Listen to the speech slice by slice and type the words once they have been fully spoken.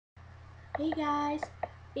Hey guys,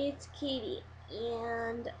 it's Katie,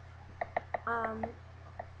 and um,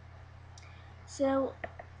 so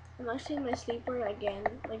I'm actually in my sleeper again.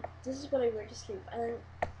 Like, this is what I wear to sleep. I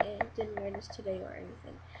didn't wear this today or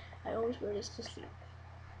anything. I always wear this to sleep,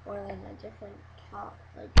 or in a different top,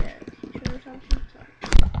 like a t-shirt or something. So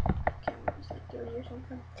camera's like dirty or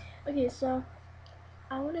something. Okay, so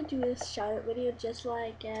I want to do this shout-out video just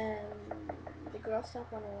like the Girl Stuff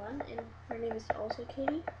 101, and her name is also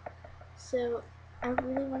Katie. So I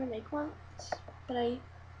really want to make one, but I'm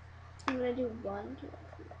gonna do 1, 2,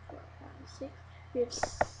 3, 4, 5, 6. We have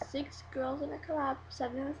 6 girls in a collab,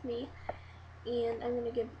 7 with me, and I'm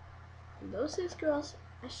gonna give those 6 girls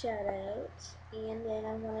a shout out, and then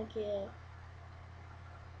I'm gonna give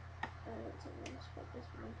this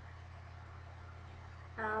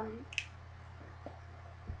one.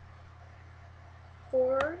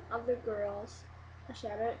 4 of the girls a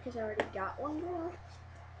shout out because I already got one girl.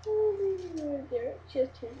 There, she has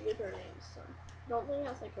 2 usernames, so I don't think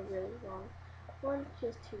that's like a really long one. She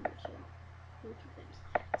has 2 usernames.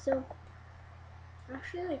 So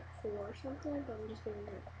actually like 4 or something, but I'm just giving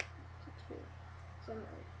her 2. So I'm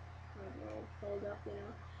like all pulled up, you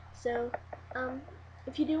know. So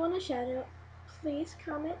if you do want a shout out, please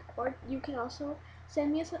comment, or you can also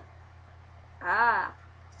send me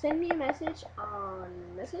send me a message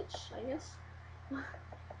on message, I guess.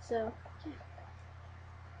 So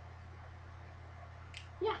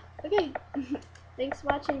yeah, okay. Thanks for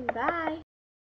watching. Bye.